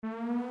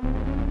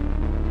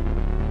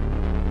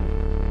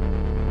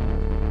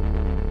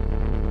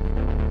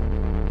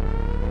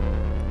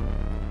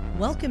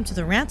Welcome to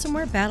the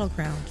Ransomware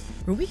Battleground,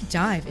 where we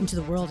dive into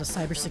the world of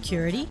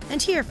cybersecurity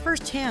and hear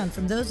firsthand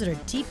from those that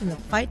are deep in the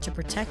fight to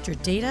protect your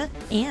data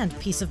and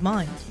peace of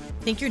mind.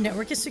 Think your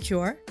network is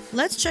secure?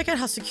 Let's check out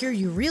how secure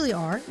you really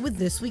are with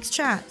this week's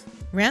chat.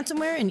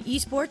 Ransomware and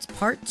Esports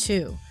Part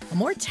 2, a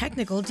more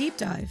technical deep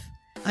dive.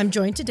 I'm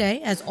joined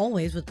today, as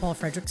always, with Paul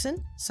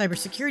Fredrickson,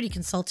 cybersecurity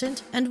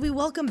consultant, and we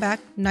welcome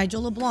back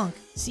Nigel LeBlanc,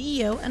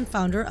 CEO and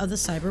founder of the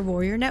Cyber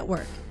Warrior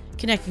Network,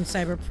 connecting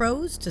cyber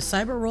pros to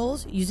cyber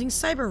roles using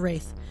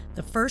CyberWraith,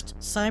 the first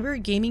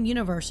cyber gaming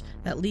universe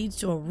that leads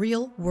to a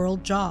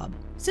real-world job.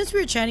 Since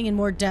we are chatting in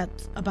more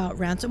depth about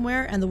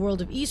ransomware and the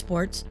world of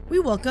esports, we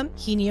welcome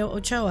Hinio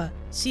Ochoa,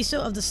 CISO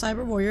of the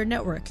Cyber Warrior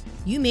Network.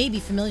 You may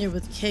be familiar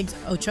with Higgs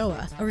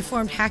Ochoa, a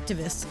reformed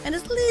hacktivist, and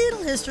his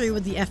little history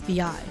with the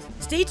FBI.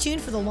 Stay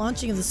tuned for the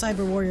launching of the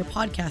Cyber Warrior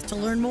podcast to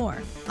learn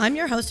more. I'm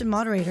your host and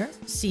moderator,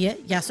 Sia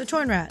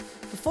Yasso-Tornrat.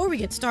 Before we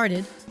get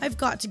started, I've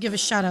got to give a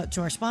shout out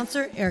to our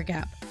sponsor,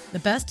 AirGap, the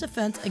best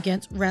defense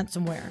against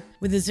ransomware.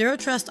 With a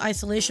zero-trust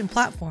isolation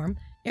platform,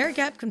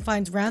 AirGap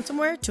confines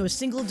ransomware to a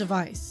single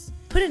device.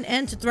 Put an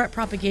end to threat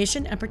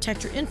propagation and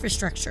protect your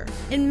infrastructure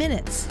in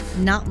minutes,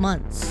 not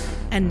months.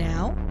 And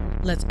now,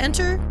 let's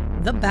enter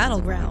the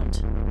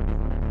battleground.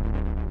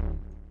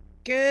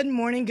 Good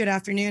morning, good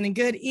afternoon, and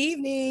good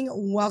evening.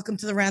 Welcome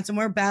to the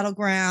Ransomware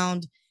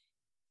Battleground.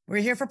 We're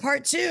here for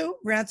part 2,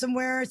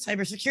 ransomware,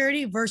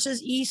 cybersecurity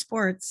versus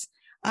esports.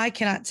 I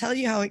cannot tell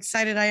you how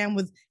excited I am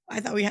I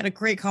thought we had a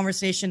great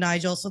conversation,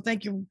 Nigel. So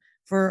thank you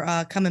for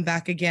coming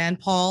back again.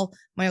 Paul,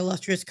 my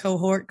illustrious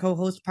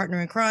co-host,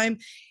 partner in crime.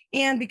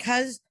 And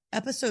because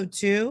episode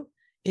 2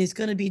 is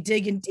going to be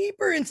digging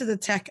deeper into the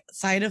tech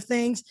side of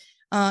things,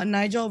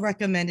 Nigel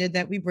recommended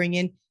that we bring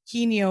in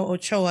Hinio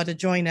Ochoa to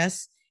join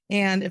us.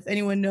 And if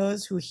anyone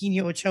knows who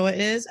Hinio Ochoa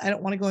is, I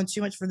don't want to go into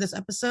too much for this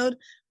episode,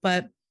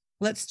 but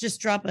let's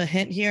just drop a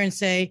hint here and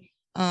say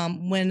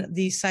when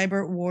the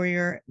Cyber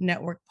Warrior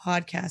Network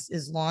podcast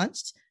is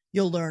launched,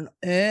 you'll learn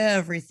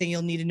everything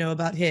you'll need to know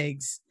about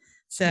Higgs.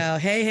 So,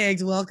 hey,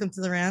 Higgs, welcome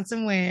to the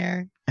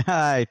ransomware.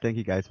 Hi, thank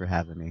you guys for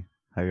having me.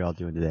 How are you all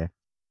doing today?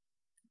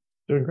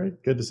 Doing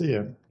great. Good to see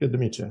you. Good to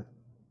meet you.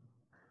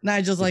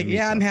 Nigel's like,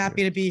 yeah, I'm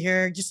happy to be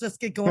here. Just let's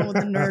get going with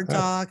the nerd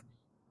talk.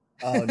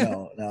 Oh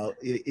no!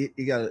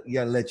 You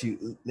gotta let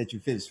you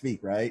finish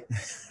speak, right?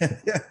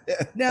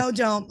 No,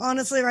 don't.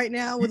 Honestly, right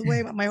now, with the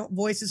way my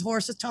voice is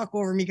hoarse, just talk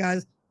over me,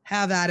 guys.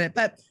 Have at it.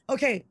 But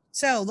okay,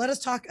 so let us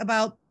talk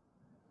about.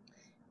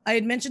 I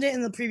had mentioned it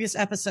in the previous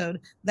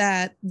episode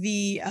that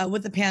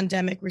with the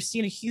pandemic, we're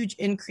seeing a huge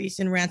increase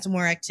in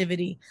ransomware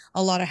activity.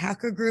 A lot of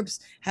hacker groups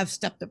have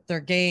stepped up their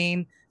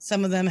game.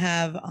 Some of them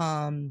have,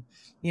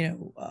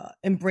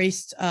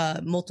 embraced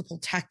multiple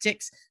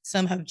tactics.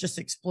 Some have just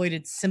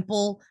exploited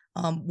simple,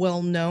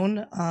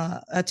 well-known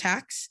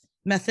attacks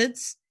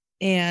methods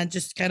and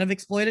just kind of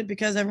exploited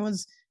because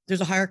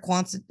there's a higher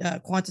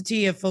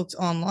quantity of folks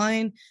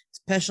online,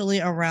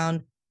 especially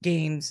around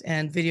games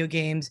and video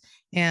games.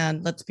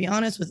 And let's be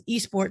honest, with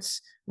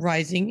esports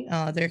rising,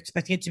 they're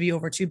expecting it to be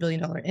over $2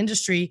 billion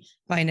industry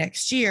by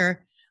next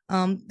year.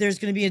 There's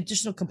going to be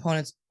additional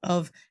components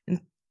of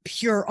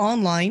pure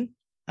online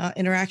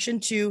interaction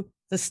to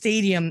the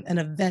stadium and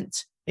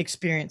event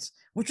experience,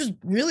 which was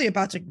really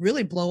about to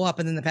really blow up.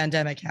 And then the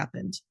pandemic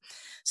happened.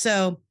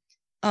 So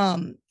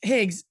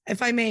Higgs,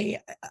 if I may,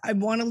 I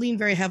want to lean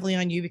very heavily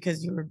on you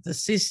because you're the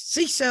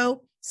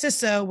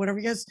CISO, whatever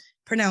you guys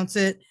pronounce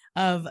it,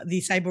 of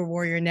the Cyber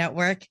Warrior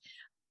Network.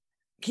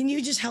 Can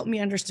you just help me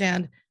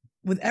understand,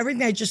 with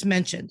everything I just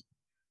mentioned,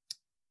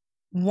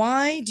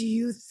 why do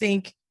you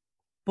think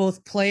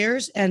both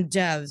players and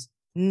devs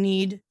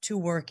need to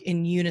work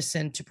in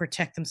unison to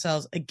protect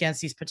themselves against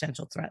these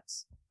potential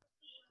threats?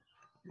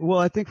 Well,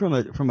 I think from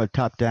a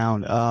top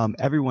down,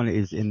 everyone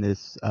is in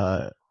this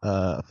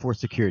for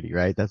security,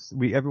 right?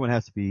 Everyone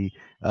has to be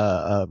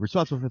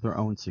responsible for their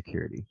own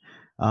security.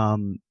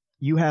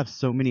 You have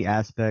so many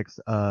aspects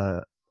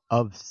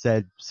of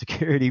said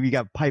security. We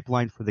got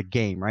pipelines for the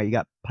game, right? You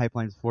got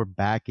pipelines for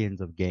backends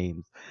of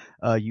games.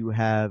 You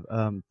have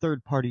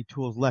third-party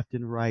tools left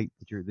and right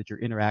that you're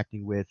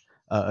interacting with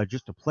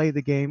just to play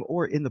the game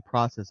or in the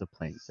process of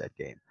playing said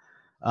game.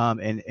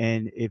 And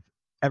if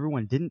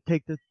everyone didn't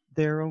take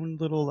their own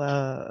little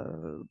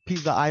piece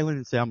of the island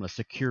and say, I'm going to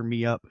secure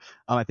me up,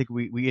 I think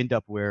we end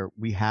up where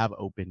we have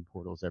open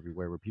portals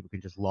everywhere where people can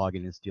just log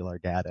in and steal our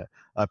data.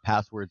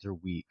 Passwords are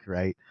weak,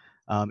 right?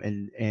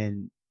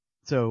 And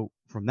so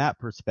from that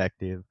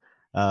perspective,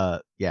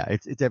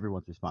 it's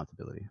everyone's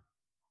responsibility.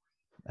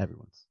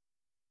 Everyone's.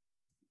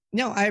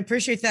 No, I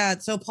appreciate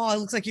that. So Paul, it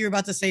looks like you're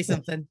about to say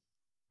something.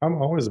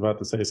 I'm always about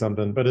to say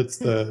something, but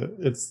it's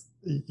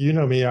you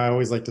know me, I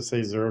always like to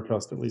say zero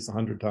trust at least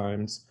 100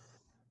 times.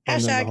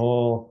 And then the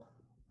whole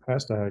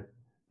hashtag,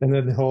 and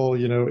then the whole,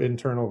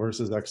 internal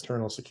versus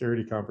external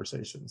security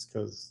conversations.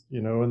 Because,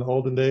 in the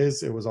olden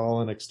days, it was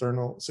all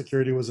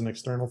security was an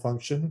external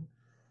function.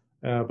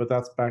 But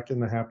that's back in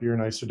the happier,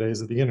 nicer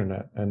days of the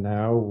internet. And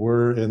now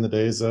we're in the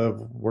days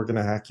of, we're going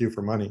to hack you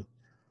for money.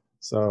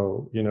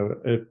 So,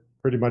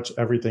 pretty much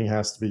everything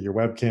has to be your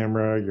web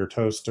camera, your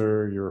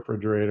toaster, your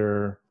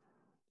refrigerator,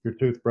 your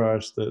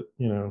toothbrush, that,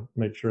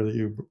 make sure that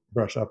you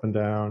brush up and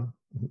down,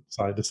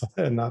 side to side,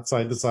 and not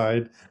side to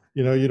side.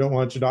 You don't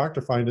want your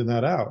doctor finding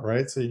that out,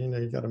 right? So,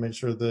 you got to make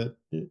sure that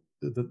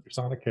the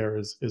Sonicare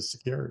is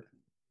secured.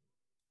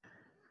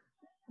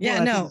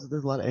 Yeah, well, no.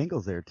 There's a lot of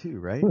angles there too,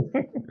 right?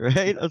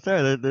 Right? I'm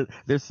sorry.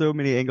 There's so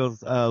many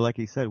angles. Like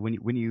you said,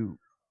 when you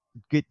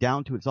get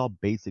down to it, it's all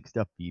basic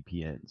stuff.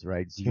 VPNs,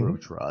 right? Zero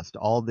trust,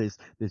 all this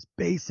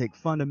basic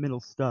fundamental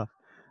stuff.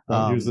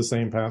 Don't use the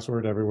same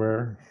password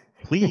everywhere.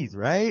 Please,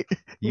 right?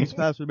 Use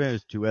password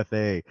managers,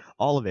 2FA,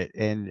 all of it,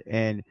 and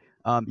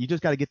you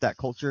just got to get that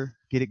culture,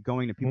 get it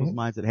going in people's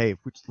minds that, hey,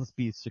 let's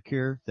be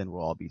secure, then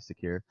we'll all be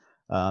secure.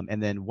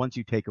 And then once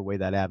you take away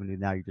that avenue,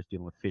 now you're just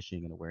dealing with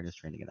phishing and awareness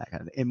training and that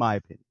kind of thing, in my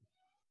opinion.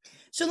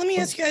 So let me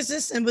ask you guys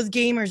this, and with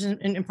gamers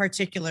in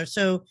particular.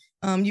 So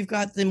you've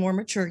got the more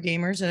mature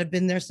gamers that have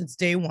been there since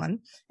day one,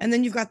 and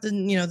then you've got the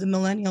the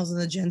millennials and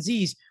the Gen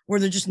Zs where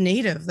they're just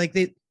native, like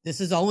this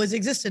has always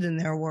existed in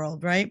their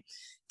world, right?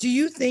 Do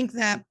you think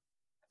that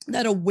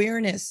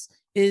awareness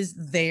is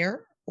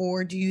there,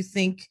 or do you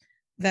think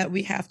that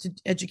we have to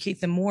educate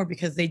them more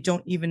because they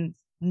don't even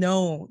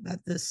know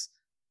that this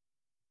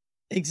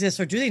exists,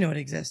 or do they know it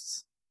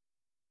exists?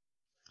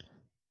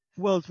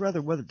 Well, it's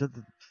rather whether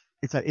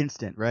it's that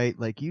instant, right?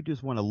 Like you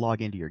just want to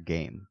log into your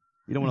game.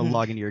 You don't want to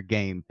log into your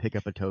game, pick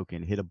up a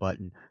token, hit a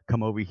button,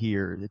 come over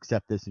here,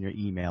 accept this in your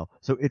email.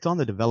 So it's on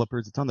the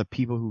developers, it's on the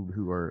people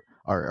who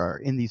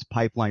are in these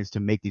pipelines to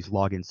make these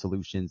login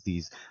solutions,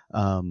 these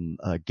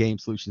game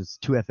solutions,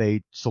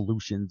 2FA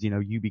solutions,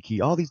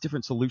 YubiKey, all these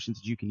different solutions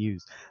that you can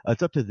use.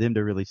 It's up to them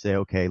to really say,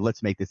 okay,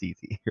 let's make this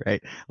easy,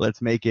 right?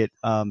 Let's make it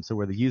so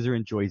where the user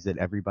enjoys it,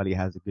 everybody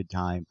has a good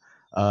time,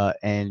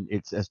 and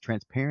it's as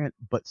transparent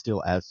but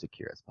still as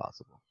secure as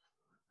possible.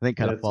 I think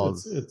kind of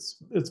falls.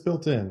 It's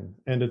built in,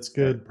 and it's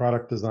good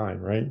product design,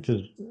 right?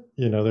 Because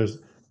there's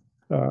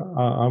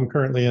I'm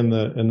currently in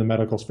the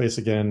medical space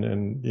again,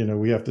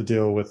 and we have to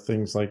deal with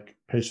things like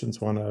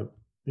patients want to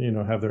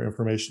have their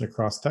information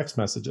across text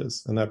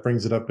messages, and that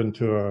brings it up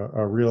into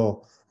a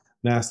real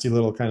nasty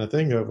little kind of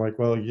thing of like,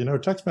 well,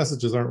 text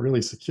messages aren't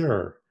really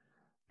secure,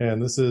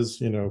 and this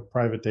is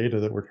private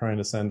data that we're trying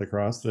to send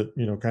across that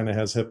kind of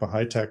has HIPAA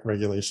high-tech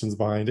regulations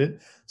behind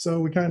it, so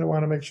we kind of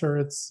want to make sure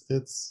it's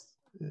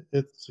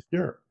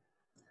secure.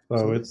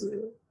 So it's.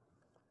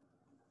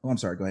 Oh, I'm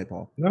sorry. Go ahead,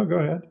 Paul. No, go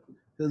ahead.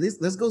 So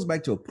this goes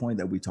back to a point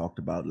that we talked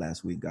about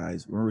last week,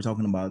 guys. When we were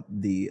talking about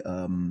the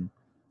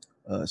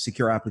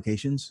secure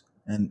applications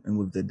and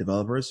with the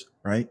developers,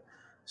 right?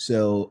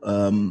 So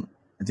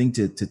I think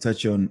to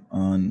touch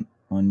on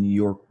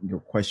your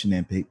question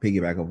and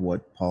piggyback of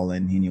what Paul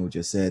and Henio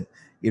just said,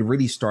 it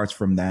really starts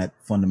from that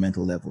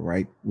fundamental level,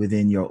 right?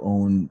 Within your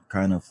own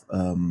kind of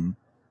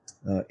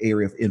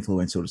area of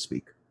influence, so to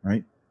speak,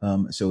 right?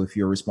 So if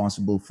you're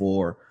responsible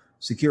for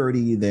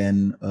security,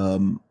 then,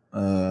 and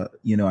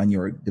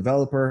you're a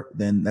developer,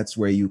 then that's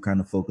where you kind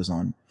of focus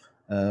on.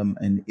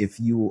 And if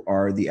you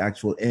are the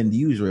actual end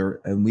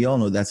user, and we all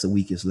know that's the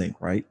weakest link,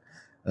 right?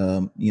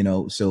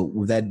 So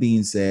with that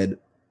being said,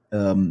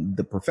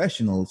 the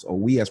professionals, or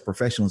we as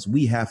professionals,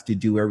 we have to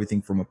do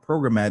everything from a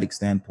programmatic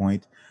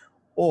standpoint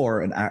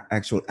or an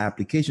actual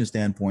application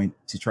standpoint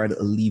to try to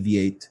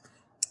alleviate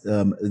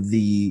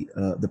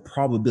the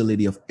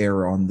probability of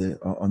error on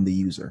the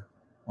user,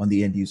 on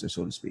the end user,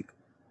 so to speak.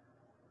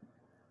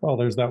 Well,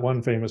 there's that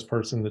one famous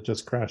person that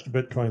just crashed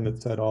Bitcoin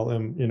that said all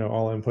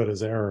input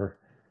is error.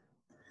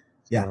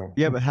 Yeah.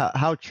 Yeah, but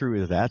how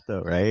true is that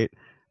though, right?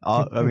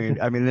 I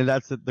mean,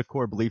 that's the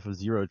core belief of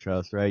zero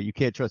trust, right? You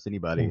can't trust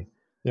anybody.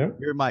 Yeah.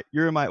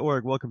 You're in my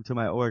org. Welcome to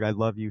my org. I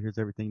love you. Here's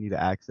everything you need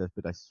to access,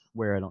 but I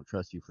swear I don't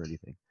trust you for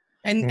anything.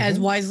 And as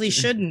wisely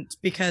shouldn't,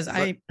 because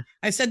I've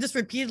said this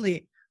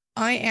repeatedly.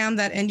 I am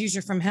that end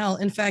user from hell.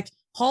 In fact,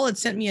 Paul had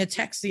sent me a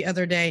text the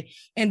other day,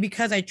 and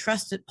because I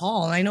trusted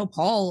Paul, and I know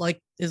Paul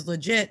is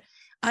legit,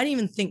 I didn't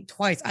even think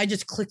twice. I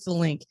just clicked the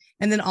link,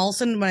 and then all of a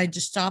sudden, when I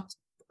just stopped,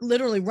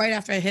 literally right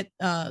after I hit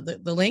the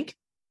link,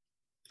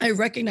 I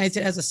recognized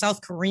it as a South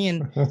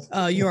Korean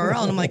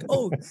URL, and I'm like,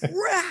 oh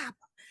crap!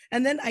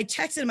 And then I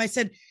texted him. I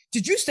said,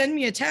 "Did you send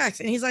me a text?"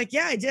 And he's like,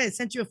 "Yeah, I did. I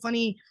sent you a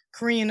funny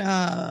Korean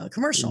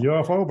commercial."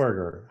 UFO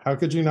Burger. How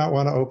could you not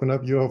want to open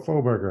up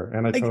UFO Burger?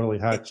 And I totally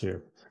hacked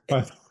you.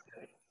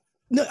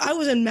 No, I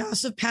was in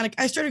massive panic.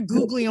 I started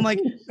Googling. I'm like,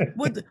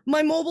 what?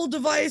 My mobile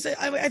device,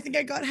 I think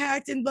I got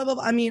hacked and blah, blah,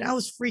 blah. I mean, I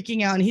was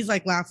freaking out. And he's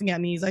like laughing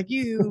at me. He's like,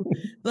 you,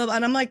 blah, blah.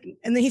 And I'm like,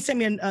 and then he sent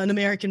me an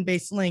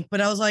American-based link.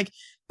 But I was like,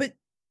 but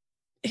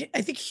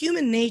I think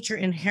human nature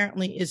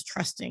inherently is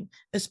trusting,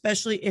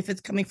 especially if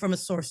it's coming from a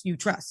source you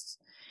trust.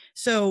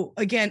 So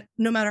again,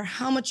 no matter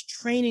how much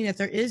training that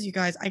there is, you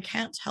guys, I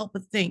can't help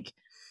but think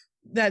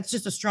that's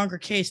just a stronger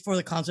case for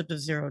the concept of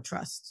zero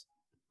trust.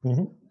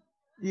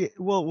 Yeah,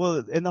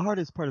 well, and the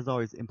hardest part is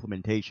always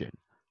implementation,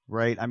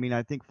 right? I mean,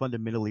 I think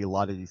fundamentally a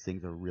lot of these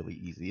things are really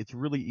easy. It's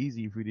really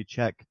easy for you to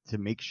check to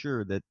make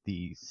sure that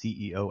the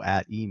CEO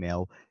at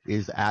email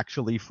is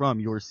actually from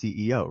your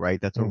CEO,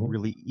 right? That's a Mhm.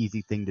 really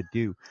easy thing to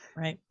do.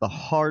 Right. The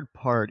hard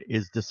part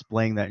is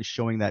displaying that and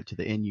showing that to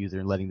the end user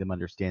and letting them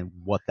understand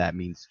what that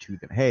means to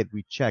them. Hey,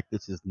 we checked,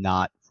 this is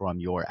not from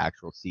your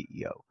actual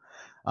CEO.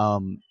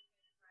 Um,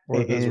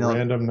 Or this and,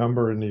 random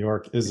number in New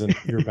York isn't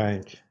your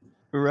bank.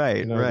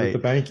 right, The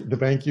right.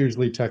 bank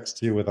usually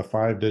texts you with a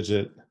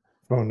 5-digit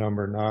phone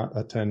number, not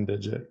a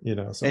 10-digit.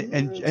 So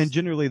And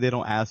generally they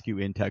don't ask you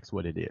in text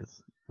what it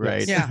is,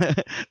 right? yes. Yeah.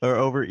 Or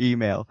over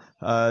email.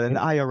 And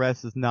the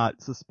IRS is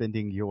not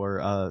suspending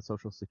your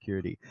social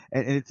security.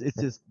 And it's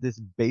just this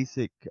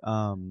basic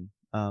thing.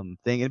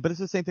 But it's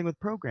the same thing with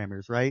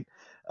programmers, right?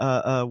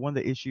 One of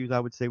the issues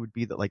I would say would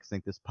be that, like,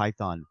 think this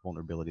Python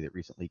vulnerability that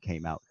recently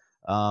came out.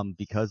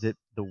 Because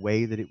the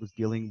way that it was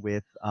dealing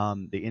with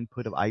the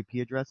input of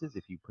IP addresses,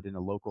 if you put in a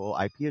local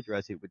IP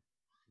address, it would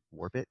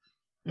warp it,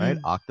 right?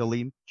 Mm.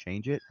 Octoleam,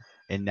 change it,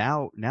 and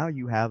now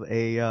you have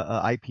a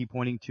IP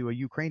pointing to a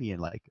Ukrainian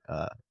like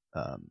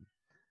um,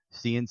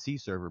 CNC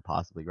server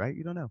possibly, right?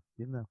 You don't know.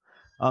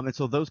 And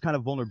so those kind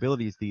of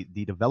vulnerabilities,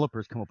 the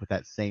developers come up with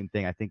that same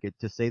thing. I think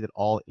to say that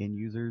all end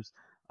users,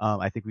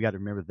 I think we got to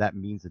remember that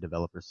means the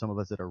developers. Some of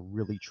us that are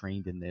really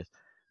trained in this,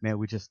 man,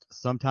 we just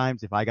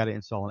sometimes if I got to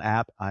install an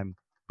app, I'm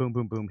boom,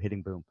 boom, boom,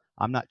 hitting boom.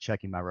 I'm not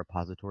checking my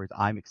repositories.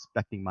 I'm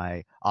expecting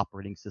my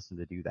operating system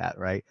to do that,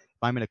 right?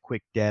 If I'm in a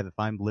quick dev, if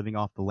I'm living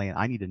off the land,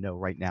 I need to know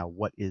right now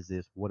what is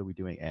this, what are we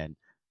doing, and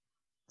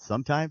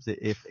sometimes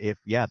if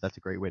yeah, that's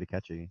a great way to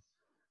catch you,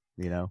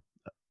 you know.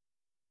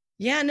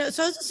 Yeah, no.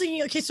 So I was just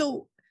thinking,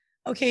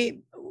 okay,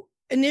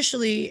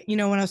 initially,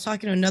 when I was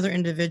talking to another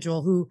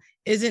individual who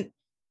isn't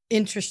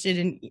interested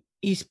in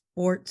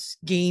esports,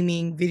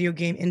 gaming, video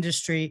game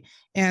industry,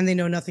 and they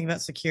know nothing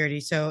about security.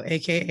 So,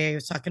 AKA, I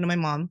was talking to my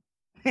mom,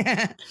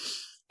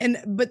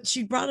 but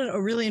she brought up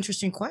a really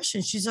interesting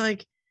question. She's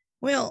like,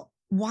 "Well,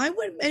 why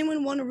would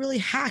anyone want to really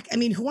hack? I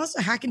mean, who wants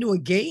to hack into a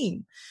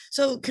game?"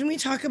 So, can we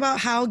talk about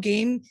how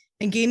gaming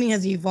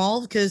has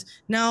evolved? Because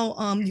now,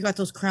 you got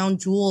those crown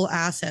jewel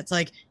assets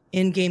like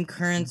in-game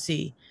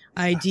currency,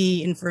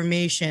 ID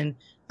information,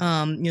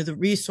 the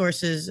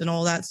resources and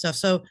all that stuff.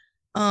 So,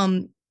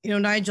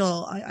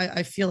 Nigel,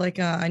 I feel like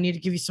I need to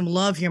give you some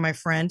love here, my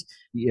friend.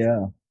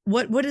 Yeah.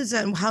 What is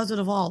that and how's it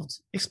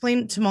evolved?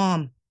 Explain to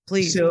mom,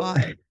 please. So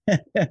Why?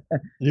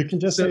 You can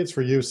just say it's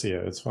for you,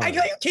 Sia. It's fine. I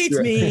know you hates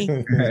me.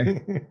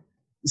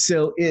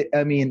 So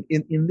I mean,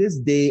 in this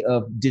day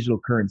of digital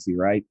currency,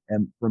 right?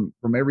 And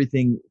from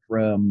everything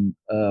from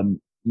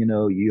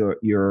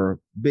your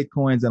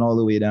Bitcoins and all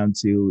the way down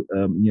to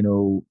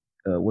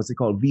what's it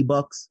called,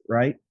 V-Bucks,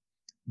 right?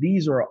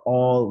 These are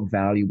all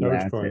valuable Doge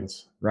assets,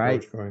 coins,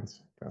 right? Doge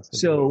coins.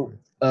 So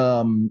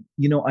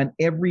on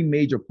every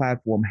major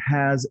platform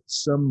has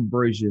some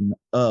version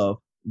of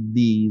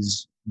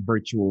these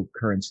virtual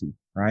currency,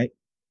 right?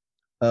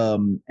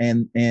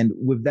 And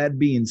with that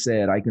being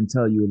said, I can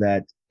tell you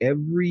that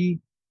every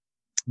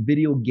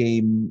video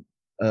game,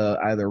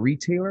 either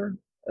retailer,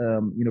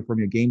 from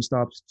your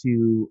GameStops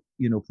to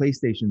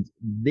PlayStations,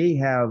 they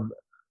have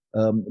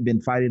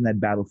been fighting that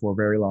battle for a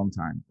very long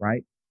time,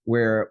 right?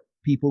 Where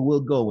people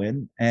will go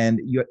in, and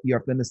you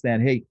have to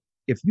understand, hey,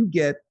 if you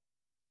get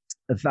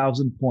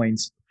 1,000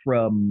 points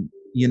from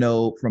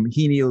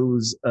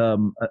Henio's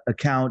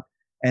account,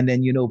 and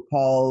then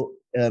Paul,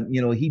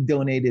 he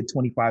donated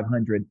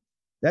 2,500.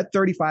 That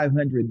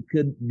 3,500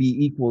 could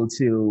be equal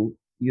to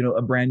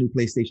a brand new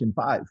PlayStation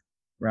 5,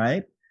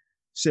 right?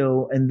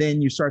 So, and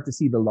then you start to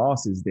see the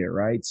losses there,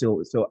 right?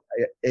 So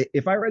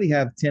if I already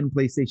have 10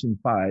 PlayStation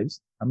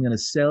 5s, I'm going to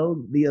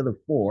sell the other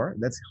 4.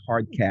 That's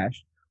hard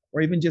cash,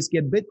 or even just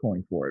get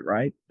Bitcoin for it,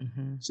 right?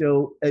 Mm-hmm.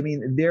 So, I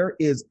mean, there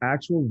is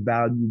actual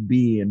value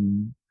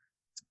being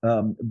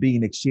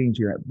exchanged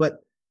here.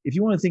 But if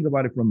you want to think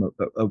about it from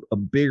a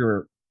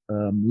bigger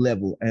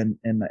level, and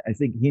I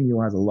think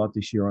Henio has a lot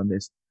to share on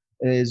this,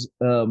 is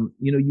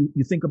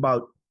you think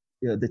about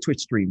the Twitch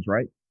streams,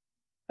 right?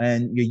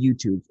 And your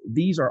YouTube.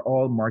 These are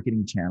all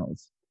marketing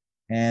channels.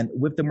 And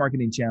with the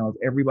marketing channels,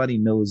 everybody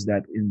knows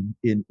that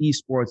in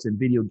esports and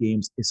video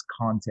games is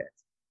content.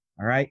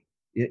 All right.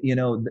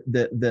 You'll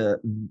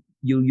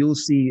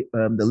see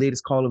the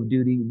latest Call of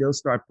Duty. They'll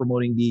start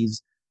promoting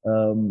these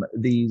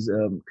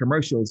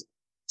commercials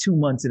 2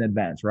 months in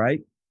advance,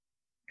 right?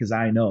 Because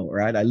I know,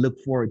 right? I look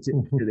forward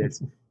to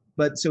this.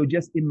 But so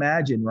just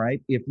imagine, right?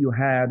 If you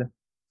had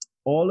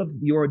all of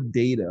your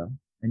data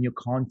and your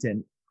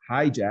content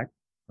hijacked,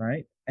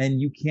 right?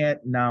 And you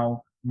can't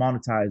now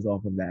monetize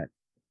off of that.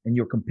 And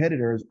your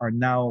competitors are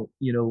now,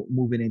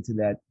 moving into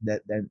that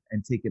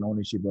and taking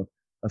ownership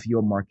of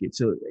your market.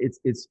 So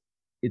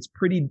it's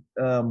pretty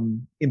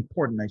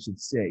important, I should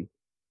say,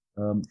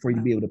 for you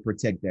to be able to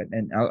protect that.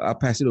 And I'll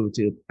pass it over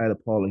to either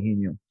Paul or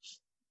Henio.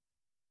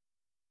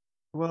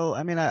 Well,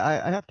 I mean,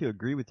 I have to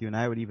agree with you, and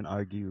I would even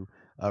argue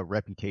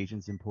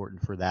reputation's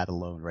important for that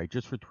alone, right?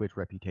 Just for Twitch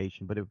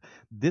reputation. But if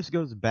this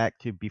goes back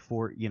to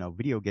before,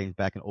 video games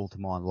back in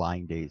Ultima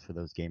Online days for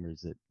those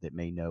gamers that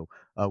may know,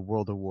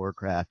 World of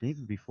Warcraft, and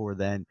even before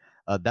then,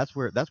 that's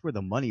where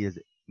the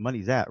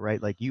money's at,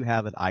 right? Like you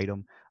have an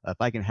item. If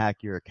I can hack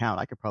your account,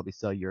 I could probably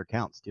sell your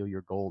account, steal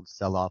your gold,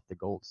 sell off the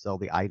gold, sell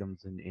the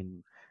items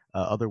in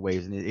other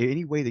ways. And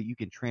any way that you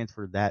can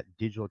transfer that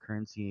digital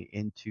currency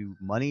into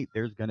money,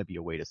 there's going to be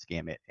a way to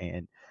scam it.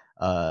 And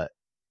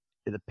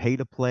the pay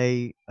to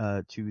play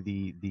to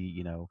the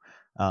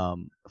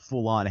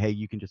full on, hey,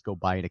 you can just go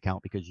buy an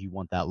account because you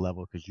want that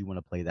level, because you want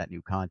to play that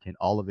new content.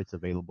 All of it's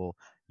available.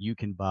 You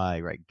can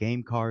buy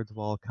game cards of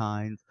all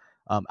kinds.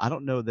 I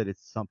don't know that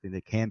it's something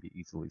that can be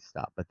easily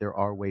stopped, but there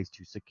are ways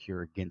to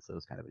secure against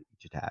those kind of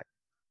each attack.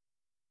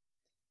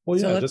 Well,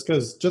 yeah, just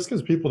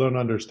because people don't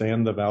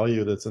understand the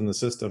value that's in the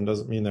system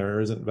doesn't mean there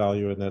isn't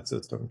value in that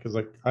system. Because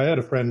I had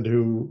a friend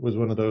who was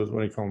one of those, what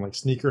do you call them, like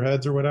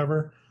sneakerheads or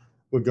whatever,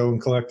 would go and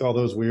collect all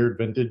those weird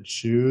vintage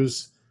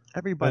shoes.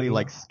 Everybody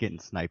likes getting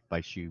sniped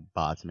by shoe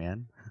bots,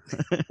 man.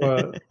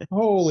 But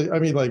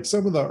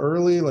some of the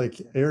early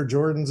Air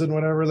Jordans and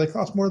whatever, they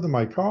cost more than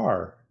my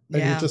car.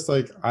 And you're just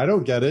I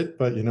don't get it,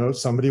 but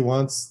somebody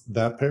wants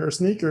that pair of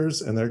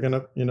sneakers and they're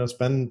gonna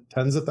spend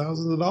tens of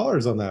thousands of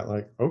dollars on that.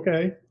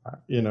 Okay,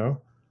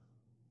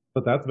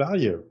 but that's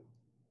value.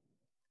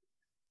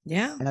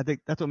 Yeah. And I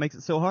think that's what makes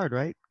it so hard,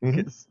 right?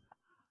 Because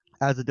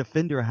as a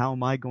defender, how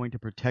am I going to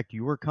protect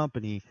your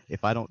company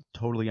if I don't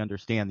totally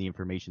understand the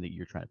information that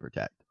you're trying to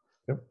protect?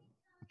 Yep.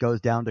 It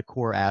goes down to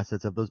core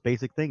assets of those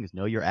basic things.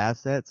 Know your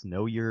assets,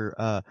 know your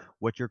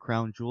what your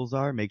crown jewels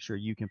are, make sure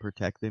you can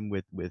protect them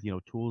with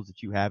tools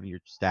that you have and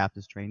your staff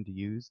is trained to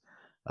use.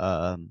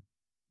 And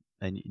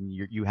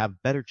you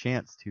have better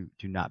chance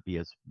to not be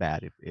as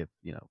bad if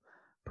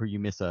you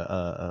miss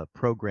a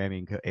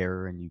programming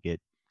error and you get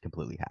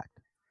completely hacked.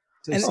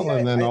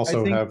 And then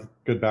also have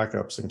good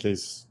backups in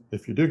case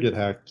if you do get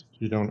hacked,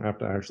 you don't have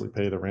to actually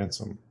pay the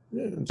ransom.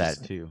 Yeah,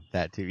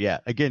 that too. Yeah.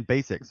 Again,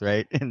 basics,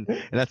 right? And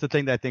that's the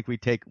thing that I think we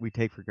take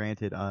for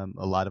granted. A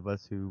lot of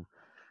us who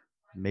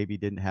maybe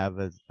didn't have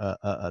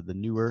the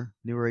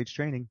newer age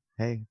training.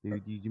 Hey,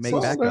 dude, you make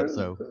backups.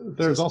 So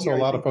there's also a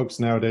lot of folks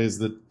nowadays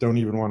that don't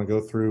even want to go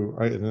through.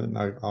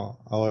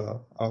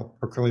 I'll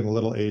proclaim a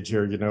little age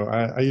here.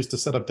 I used to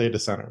set up data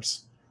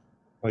centers.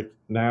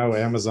 Now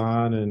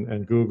Amazon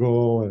and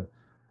Google and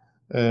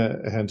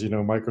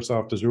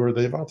Microsoft Azure,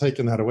 they've all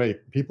taken that away.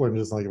 People are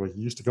just you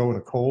used to go in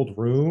a cold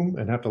room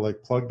and have to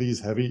plug you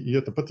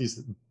have to put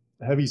these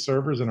heavy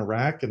servers in a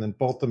rack and then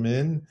bolt them in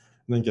and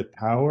then get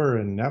power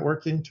and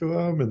networking to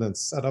them and then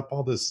set up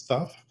all this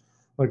stuff.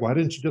 Why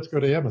didn't you just go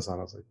to Amazon?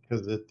 I was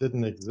because it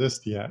didn't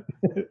exist yet.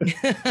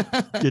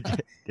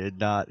 It did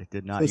not.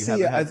 So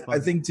see, I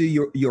think to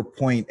your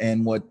point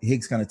and what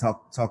Higgs kind of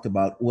talked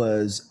about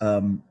was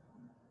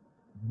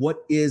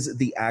what is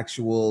the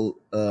actual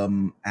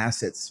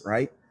assets,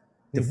 right?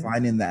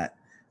 Defining that.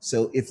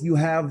 So if you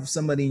have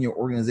somebody in your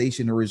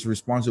organization who is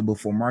responsible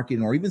for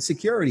marketing or even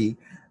security,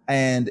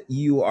 and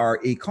you are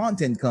a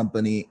content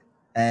company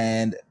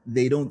and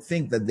they don't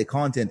think that the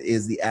content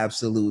is the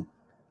absolute,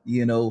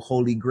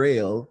 holy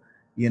grail,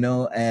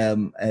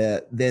 then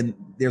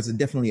there's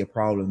definitely a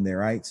problem there,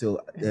 right?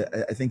 So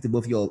I think to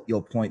both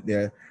your point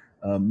there,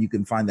 you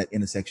can find that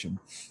intersection.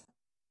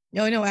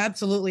 No,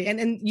 absolutely.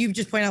 And you've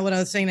just pointed out what I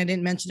was saying. I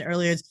didn't mention it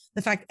earlier. Is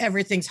the fact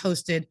everything's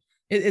hosted.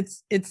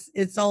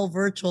 It's all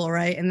virtual,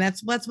 right? And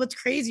that's what's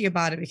crazy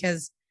about it,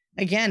 because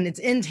again, it's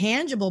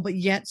intangible, but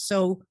yet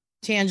so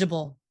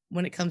tangible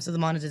when it comes to the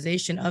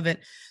monetization of it.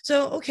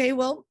 So, okay,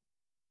 well,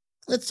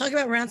 let's talk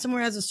about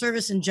ransomware as a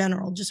service in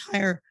general, just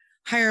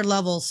higher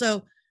level.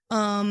 So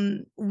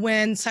when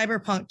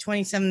Cyberpunk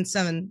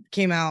 2077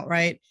 came out,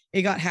 right,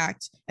 it got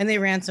hacked and they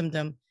ransomed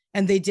them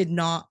and they did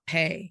not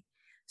pay.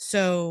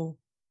 So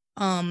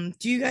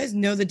do you guys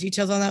know the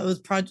details on that? It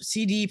was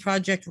CD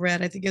Projekt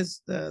Red, I think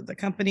is the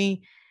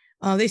company.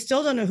 They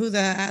still don't know who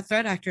the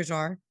threat actors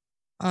are.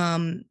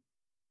 And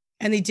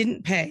they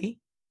didn't pay.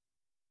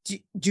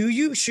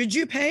 Should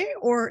you pay,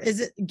 or is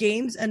it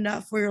games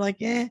enough where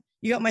you're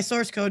you got my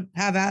source code,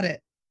 have at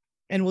it,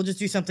 and we'll just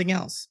do something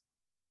else?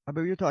 I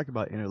mean, you're talking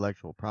about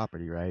intellectual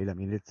property, right? I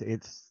mean,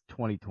 it's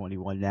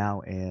 2021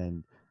 now,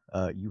 and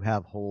you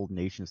have whole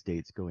nation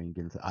states going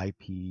against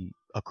IP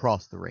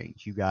across the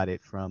range. You got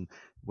it from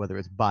whether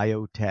it's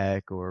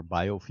biotech or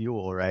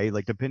biofuel, right?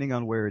 Depending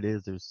on where it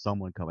is, there's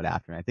someone coming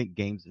after it. I think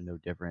games are no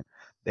different.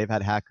 They've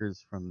had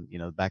hackers from,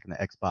 back in the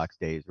Xbox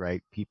days,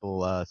 right?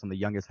 People, some of the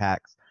youngest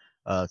hacks,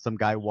 some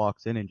guy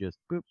walks in and just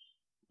boop,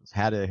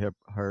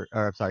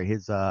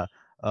 his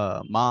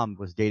mom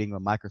was dating a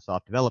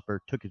Microsoft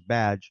developer, took his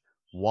badge,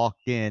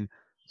 walked in,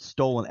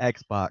 stole an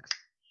Xbox,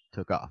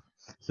 took off.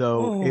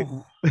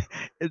 So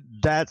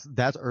that's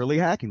early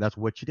hacking. That's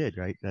what you did,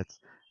 right? That's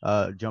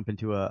jump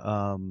into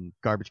a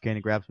garbage can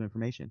and grab some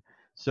information.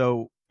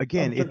 So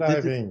again,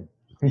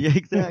 yeah,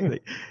 exactly.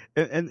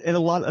 and a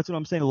lot. That's what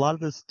I'm saying. A lot of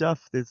the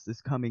stuff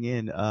that's coming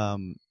in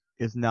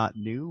is not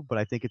new, but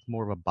I think it's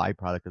more of a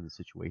byproduct of the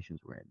situations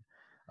we're in.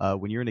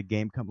 when you're in a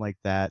game company like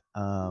that,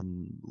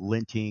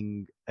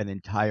 linting an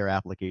entire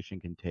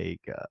application can take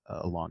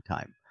a long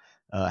time.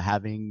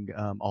 Having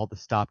all the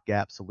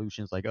stopgap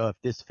solutions like, oh, if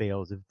this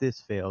fails, if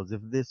this fails,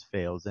 if this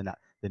fails, then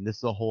this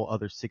is a whole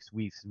other 6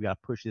 weeks. We got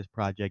to push this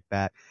project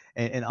back.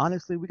 And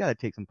honestly, we got to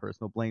take some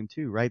personal blame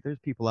too, right? There's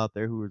people out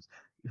there who's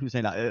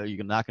saying, oh,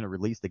 you're not going to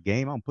release the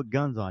game. I'm going to put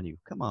guns on you.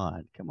 Come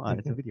on.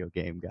 It's a video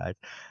game, guys.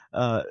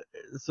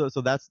 So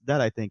that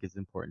I think is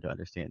important to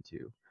understand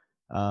too.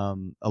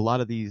 A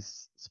lot of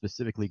these,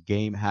 specifically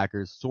game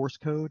hackers, source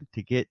code,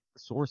 to get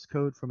source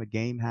code from a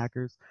game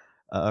hackers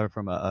or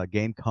from a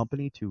game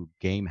company to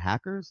game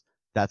hackers,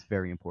 that's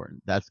very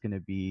important. That's going to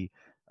be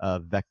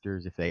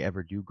vectors if they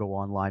ever do go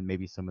online.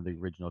 Maybe some of the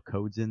original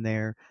codes in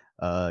there.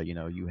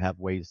 You have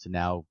ways to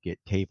now get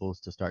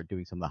tables to start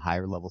doing some of the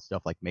higher level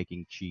stuff, like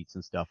making cheats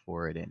and stuff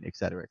for it, and et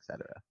cetera, et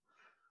cetera.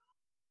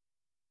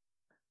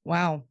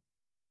 Wow.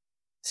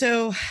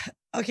 So,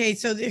 okay.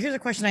 So here's a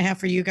question I have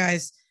for you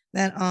guys.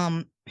 That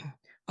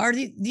are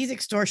these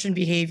extortion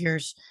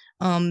behaviors,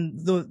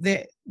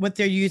 what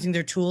they're using,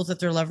 their tools that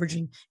they're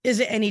leveraging,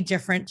 is it any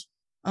different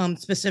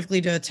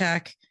specifically to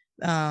attack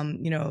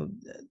devs,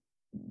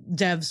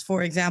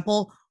 for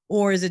example,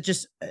 or is it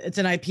just it's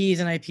an IP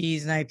is an IP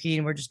is an IP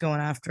and we're just going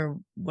after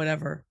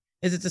whatever?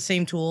 Is it the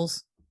same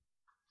tools?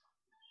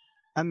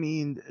 I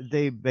mean,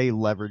 they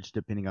leverage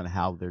depending on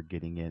how they're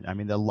getting in. I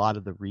mean, a lot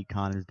of the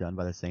recon is done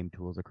by the same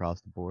tools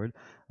across the board.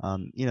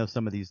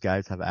 Some of these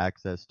guys have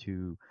access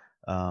to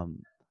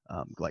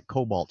like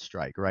Cobalt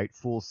Strike, right?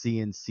 Full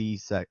CNC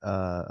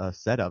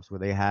setups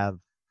where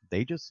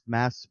they just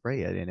mass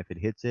spray it, and if it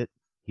hits it,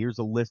 here's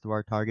a list of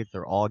our targets.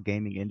 They're all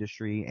gaming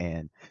industry,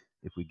 and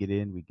if we get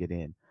in, we get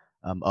in.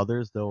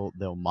 Others,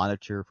 they'll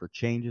monitor for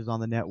changes on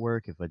the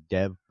network if a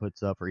dev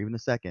puts up, or even a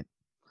second.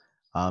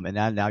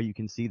 And now you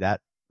can see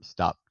that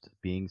stopped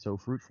being so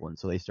fruitful, and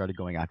so they started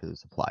going after the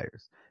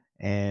suppliers.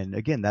 And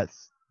again,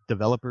 that's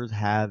developers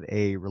have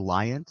a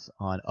reliance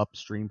on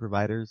upstream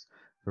providers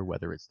for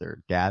whether it's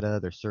their data,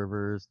 their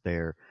servers,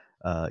 their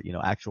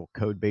actual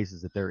code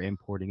bases that they're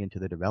importing into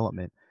the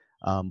development,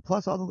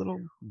 plus all the little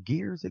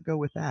gears that go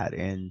with that.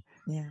 And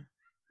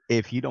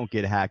if you don't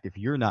get hacked, if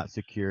you're not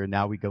secure,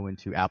 now we go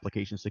into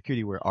application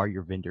security, where are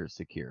your vendors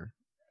secure?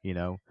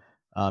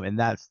 And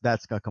that's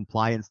a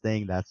compliance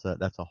thing. That's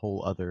a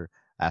whole other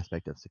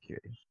aspect of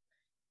security.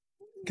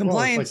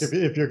 Compliance. Well,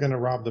 like if you're going to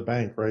rob the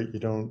bank, right? You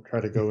don't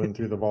try to go in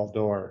through the vault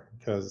door,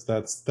 because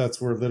that's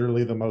where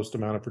literally the most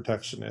amount of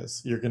protection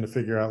is. You're going to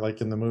figure out,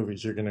 like in the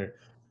movies, you're going to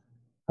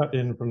cut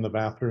in from the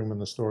bathroom in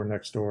the store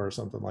next door or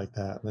something like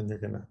that. And then you're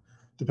going to,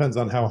 depends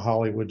on how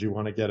Hollywood you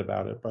want to get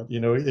about it. But,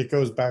 it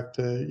goes back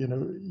to,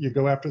 you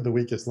go after the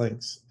weakest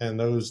links, and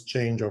those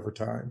change over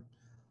time.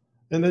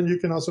 And then you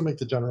can also make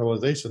the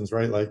generalizations,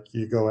 right? Like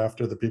you go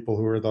after the people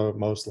who are the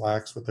most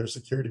lax with their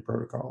security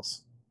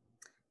protocols.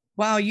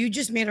 Wow, you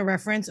just made a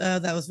reference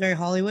that was very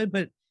Hollywood,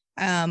 but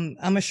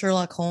I'm a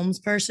Sherlock Holmes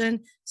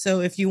person.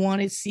 So if you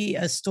want to see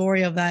a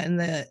story of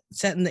that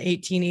set in the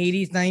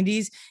 1880s,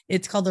 90s,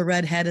 it's called the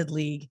Red-Headed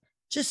League.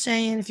 Just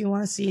saying, if you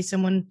want to see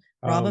someone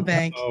rob a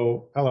bank.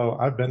 Hello.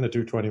 I've been to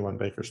 221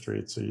 Baker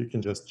Street, so you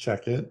can just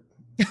check it.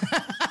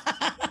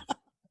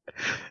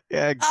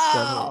 Yeah,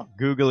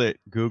 Google it.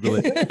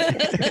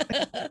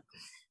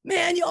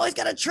 Man, you always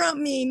gotta trump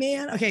me,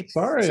 man. Okay.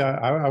 Sorry,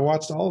 I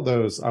watched all of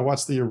those. I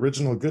watched the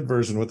original good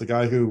version with the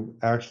guy who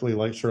actually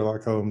liked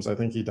Sherlock Holmes. I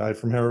think he died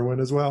from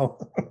heroin as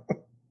well.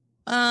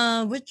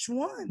 Which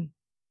one?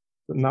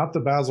 Not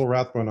the Basil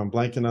Rathbone. I'm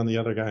blanking on the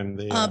other guy.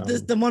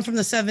 The one from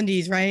the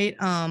 70s, right?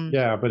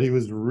 Yeah, but he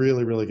was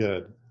really, really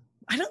good.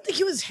 I don't think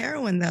he was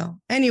heroin though.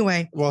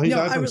 Anyway. Well, he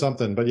died from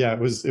something, but yeah, it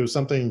was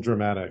something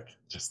dramatic.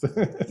 Just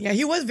yeah,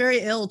 he was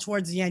very ill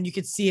towards the end. You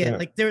could see it. Yeah.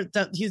 Like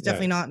he was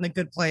definitely not in a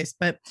good place.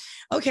 But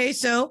okay,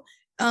 so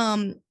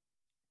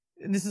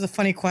this is a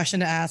funny question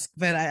to ask,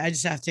 but I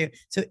just have to.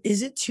 So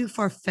is it too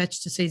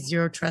far-fetched to say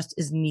zero trust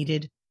is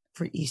needed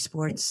for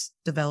esports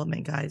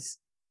development, guys?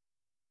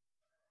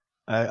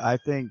 I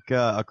think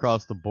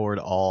across the board,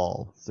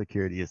 all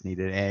security is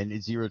needed,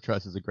 and zero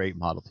trust is a great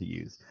model to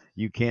use.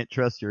 You can't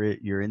trust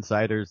your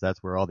insiders.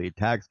 That's where all the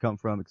attacks come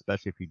from,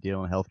 especially if you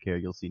deal in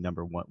healthcare. You'll see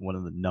one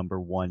of the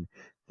number one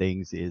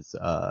things is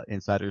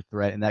insider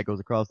threat, and that goes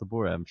across the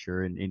board. I'm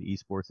sure in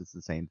esports it's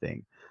the same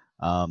thing.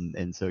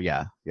 And so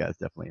yeah, it's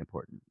definitely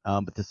important.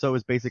 But so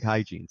is basic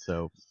hygiene.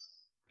 So,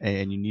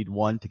 and you need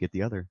one to get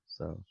the other.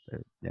 So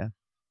yeah.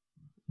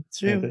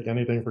 Can't take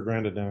anything for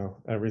granted now.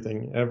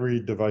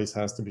 Every device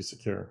has to be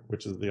secure,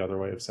 which is the other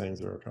way of saying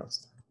zero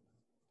trust.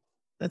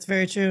 That's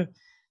very true.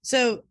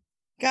 So,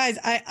 guys,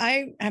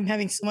 I am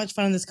having so much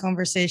fun in this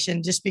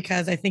conversation just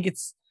because I think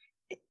it's,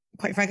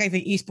 quite frankly, I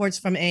think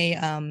esports from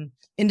a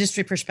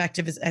industry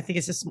perspective I think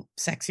it's just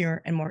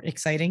sexier and more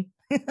exciting.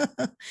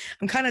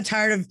 I'm kind of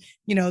tired of,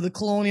 the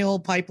Colonial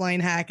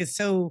Pipeline hack is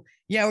so,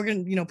 yeah, we're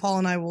going to, Paul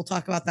and I will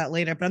talk about that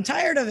later, but I'm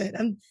tired of it.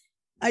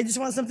 I just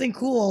want something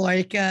cool,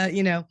 like,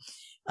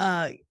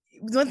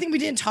 one thing we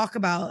didn't talk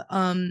about,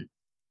 and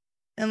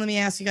let me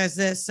ask you guys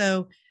this.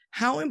 So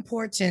how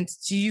important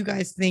do you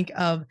guys think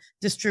of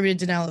distributed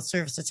denial of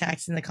service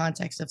attacks in the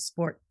context of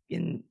sport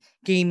in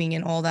gaming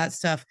and all that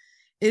stuff?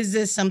 Is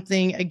this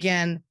something,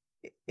 again,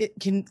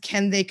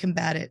 can they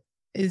combat it?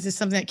 Is this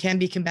something that can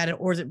be combated,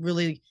 or is it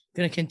really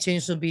going to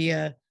continuously be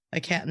a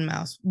cat and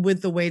mouse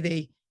with the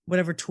way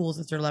whatever tools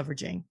that they're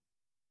leveraging?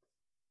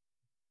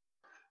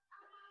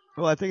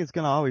 Well, I think it's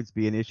going to always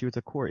be an issue. It's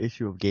a core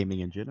issue of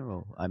gaming in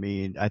general. I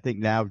mean, I think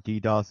now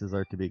DDoSs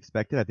are to be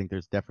expected. I think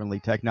there's definitely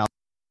technology.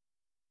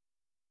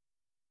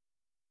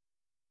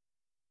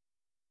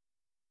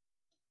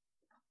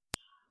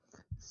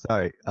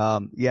 Sorry.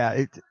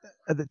 Yeah,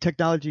 the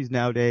technologies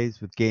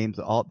nowadays with games,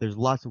 there's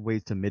lots of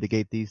ways to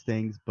mitigate these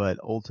things, but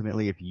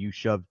ultimately, if you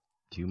shove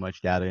too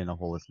much data in a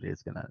hole,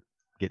 it's gonna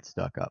get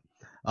stuck up.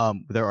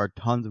 There are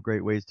tons of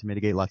great ways to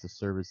mitigate, lots of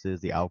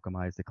services, the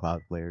Alchemize, the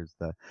Cloudflares,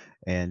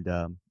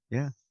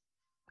 yeah,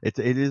 it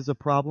is a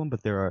problem,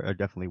 but there are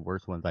definitely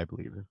worse ones, I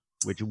believe,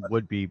 which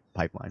would be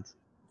pipelines.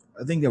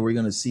 I think that we're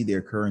going to see the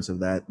occurrence of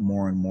that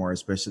more and more,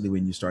 especially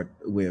when you start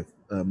with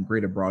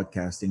greater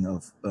broadcasting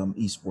of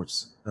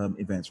esports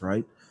events,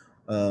 right?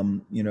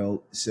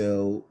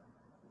 Esports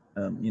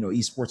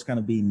kind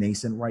of being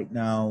nascent right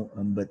now,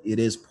 but it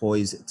is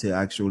poised to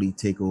actually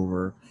take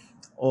over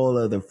all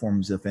other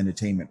forms of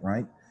entertainment,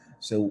 right?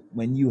 So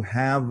when you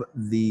have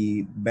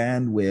the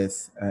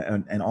bandwidth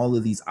and all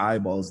of these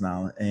eyeballs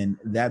now, and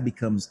that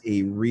becomes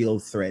a real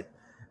threat,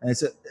 and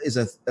it's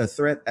a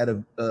threat at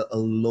a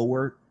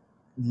lower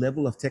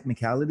level of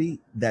technicality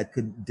that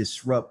could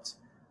disrupt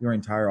your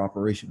entire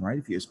operation,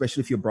 right?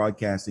 Especially if you're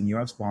broadcasting, you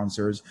have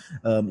sponsors,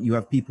 you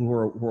have people who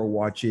are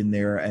watching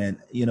there, and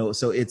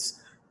so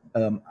it's.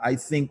 I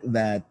think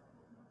that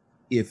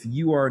if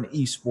you are an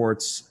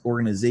esports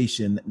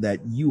organization,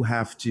 that you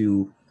have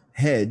to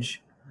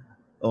hedge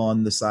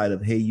on the side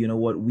of, hey, you know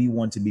what, we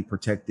want to be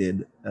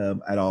protected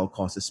at all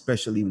costs,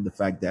 especially with the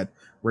fact that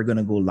we're going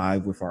to go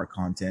live with our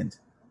content.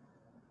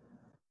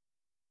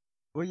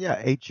 Well, yeah,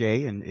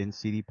 HA and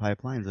CD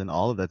pipelines and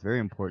all of that's very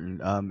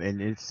important.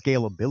 And it's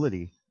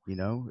scalability.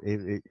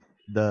 The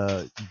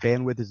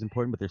bandwidth is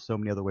important, but there's so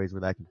many other ways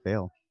where that can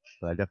fail.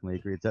 So I definitely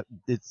agree.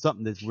 It's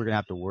something that we're gonna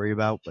have to worry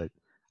about, but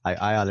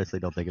I honestly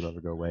don't think it'll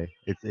ever go away.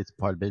 It's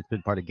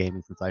been part of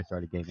gaming since I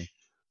started gaming.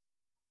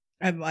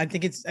 I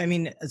think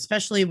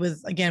especially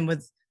with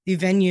the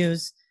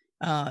venues,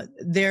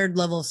 their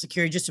level of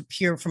security, just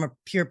from a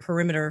pure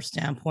perimeter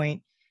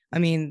standpoint. I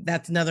mean,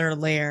 that's another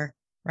layer,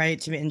 right,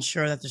 to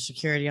ensure that there's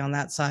security on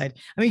that side.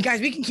 I mean, guys,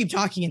 we can keep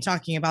talking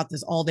about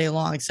this all day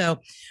long.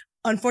 So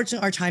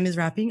unfortunately, our time is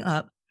wrapping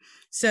up.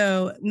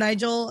 So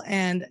Nigel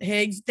and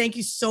Higgs, thank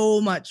you so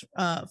much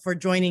for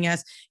joining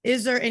us.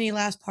 Is there any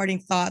last parting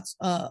thoughts?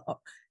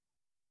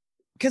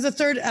 Because the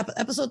third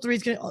episode 3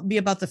 is going to be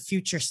about the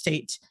future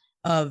state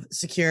of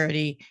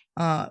security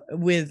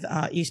with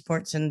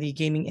esports and the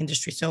gaming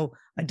industry. So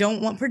I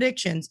don't want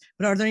predictions,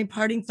 but are there any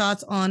parting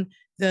thoughts on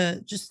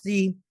the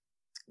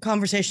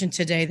conversation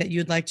today that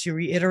you'd like to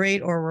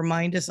reiterate or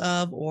remind us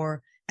of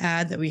or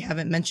add that we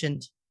haven't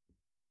mentioned?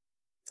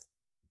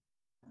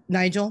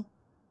 Nigel?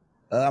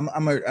 I'm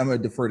gonna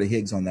defer to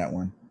Higgs on that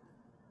one.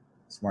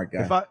 Smart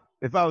guy.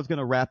 If I was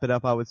gonna wrap it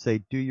up, I would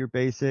say do your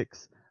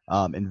basics,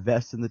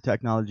 invest in the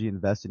technology,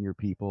 invest in your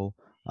people.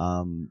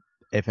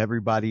 If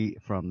everybody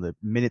from the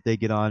minute they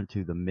get on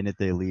to the minute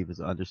they leave is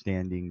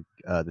understanding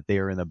that they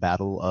are in a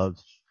battle of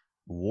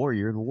the war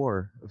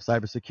of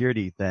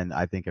cybersecurity, then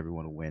I think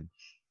everyone will win.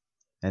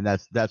 And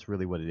that's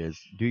really what it is.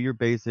 Do your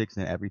basics,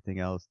 and everything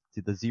else,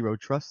 to the zero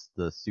trust,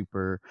 the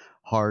super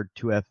hard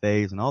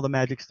 2FAs, and all the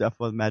magic stuff,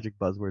 all the magic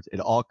buzzwords,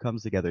 it all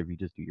comes together if you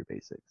just do your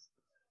basics.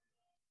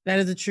 That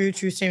is a true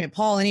statement.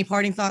 Paul, any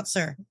parting thoughts,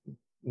 sir?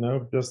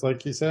 No, just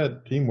like he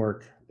said,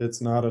 teamwork.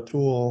 It's not a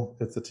tool,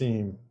 it's a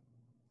team.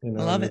 I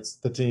love it.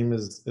 The team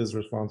is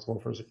responsible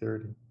for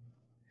security.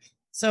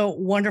 So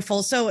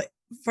wonderful. So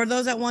for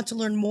those that want to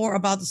learn more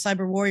about the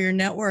Cyber Warrior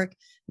Network,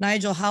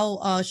 Nigel,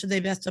 how should they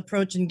best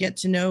approach and get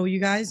to know you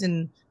guys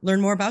and learn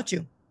more about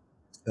you?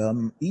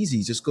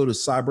 Easy. Just go to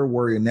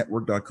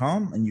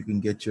cyberwarriornetwork.com and you can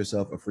get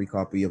yourself a free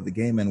copy of the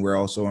game. And we're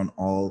also on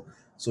all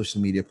social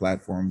media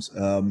platforms.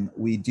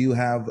 We do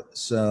have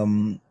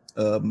some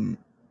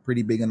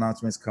pretty big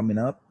announcements coming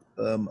up,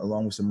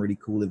 along with some really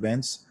cool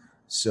events.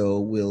 So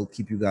we'll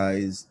keep you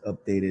guys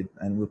updated,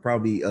 and we'll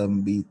probably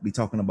be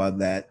talking about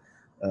that.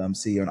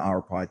 See you on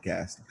our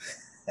podcast.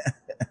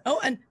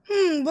 Oh, and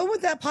what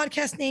would that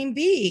podcast name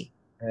be?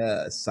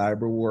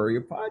 Cyber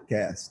Warrior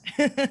Podcast.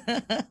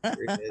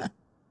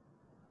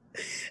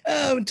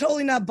 Oh,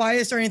 totally not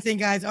biased or anything,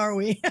 guys, are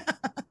we?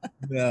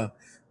 Yeah,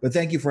 but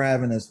thank you for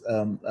having us.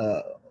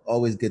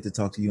 Always good to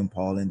talk to you and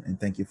Paul, and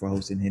thank you for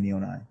hosting Henny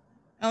and I.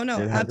 Oh no,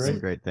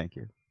 absolutely great. Thank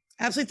you.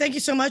 Absolutely, thank you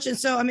so much. And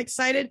so I'm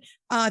excited.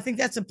 I think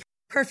that's a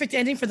perfect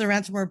ending for the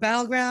Ransomware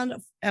Battleground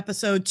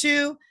episode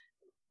 2.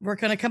 We're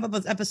going to come up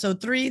with episode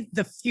 3,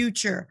 the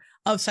future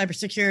of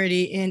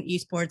cybersecurity in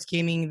esports,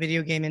 gaming,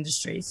 video game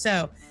industry.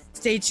 So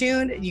stay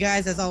tuned. You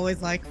guys, as always,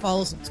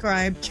 follow,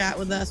 subscribe, chat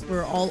with us.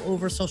 We're all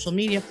over social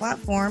media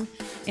platform.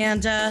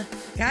 And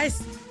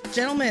guys,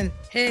 gentlemen,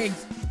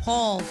 Higgs,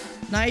 Paul,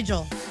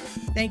 Nigel,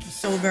 Thank you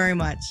so very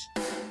much.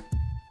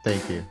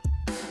 Thank you.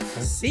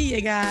 See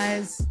you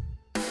guys.